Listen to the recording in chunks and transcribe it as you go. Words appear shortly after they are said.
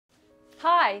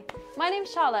Hi, my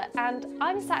name's Charlotte and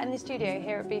I'm sat in the studio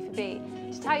here at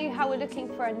b4b to tell you how we're looking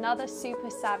for another super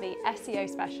savvy SEO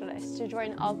specialist to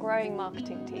join our growing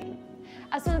marketing team.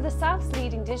 As one of the South's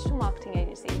leading digital marketing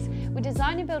agencies, we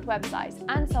design and build websites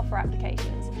and software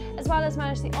applications, as well as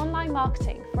manage the online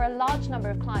marketing for a large number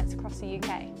of clients across the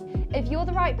UK. If you're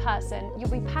the right person,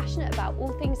 you'll be passionate about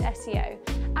all things SEO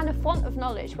and a font of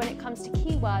knowledge when it comes to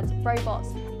keywords, robots,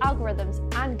 algorithms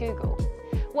and Google.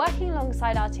 Working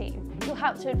alongside our team, you'll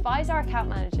help to advise our account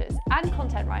managers and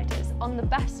content writers on the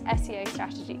best SEO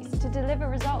strategies to deliver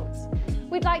results.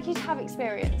 We'd like you to have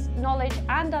experience, knowledge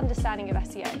and understanding of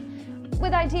SEO,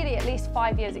 with ideally at least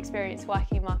 5 years experience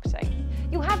working in marketing.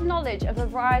 You'll have knowledge of a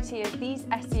variety of these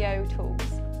SEO tools,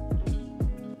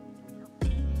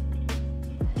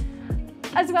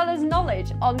 as well as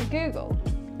knowledge on Google,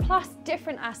 plus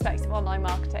different aspects of online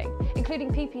marketing,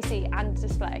 including PPC and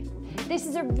display. This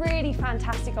is a really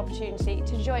fantastic opportunity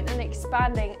to join an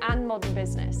expanding and modern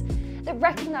business that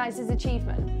recognises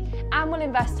achievement and will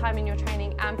invest time in your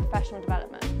training and professional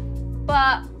development.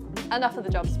 But enough of the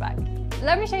job spec.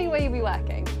 Let me show you where you'll be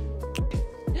working.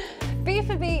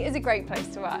 b4b is a great place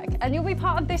to work and you'll be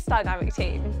part of this dynamic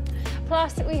team.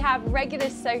 Plus, we have regular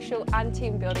social and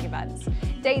team building events,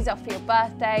 days off for your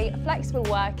birthday, flexible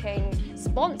working,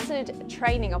 sponsored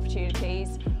training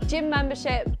opportunities, gym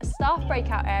membership, staff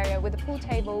breakout area with a pool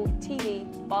table, TV,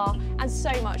 bar, and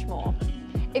so much more.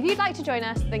 If you'd like to join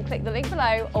us, then click the link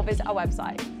below or visit our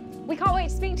website. We can't wait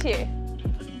to speak to you.